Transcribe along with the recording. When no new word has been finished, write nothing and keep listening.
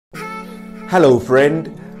Hello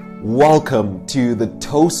friend, welcome to the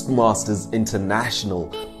Toastmasters International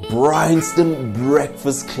Bryanston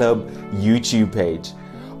Breakfast Club YouTube page.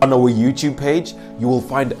 On our YouTube page, you will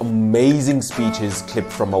find amazing speeches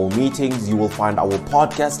clipped from our meetings, you will find our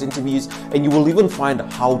podcast interviews, and you will even find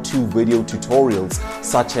how-to video tutorials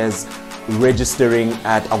such as registering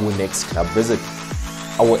at our next club visit.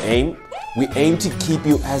 We aim to keep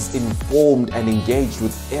you as informed and engaged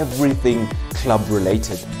with everything club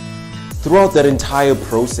related. Throughout that entire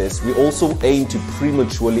process, we also aim to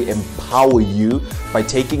prematurely empower you by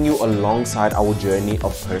taking you alongside our journey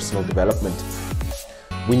of personal development.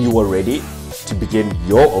 When you are ready to begin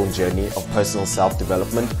your own journey of personal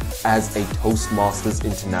self-development as a Toastmasters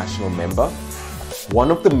International member,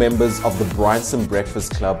 one of the members of the Bryanston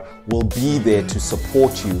Breakfast Club will be there to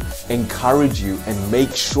support you, encourage you, and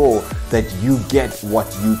make sure that you get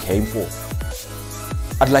what you came for.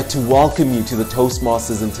 I'd like to welcome you to the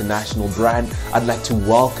Toastmasters International brand. I'd like to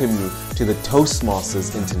welcome you to the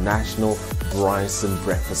Toastmasters International Bryanston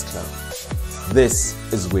Breakfast Club. This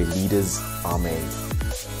is where leaders are made.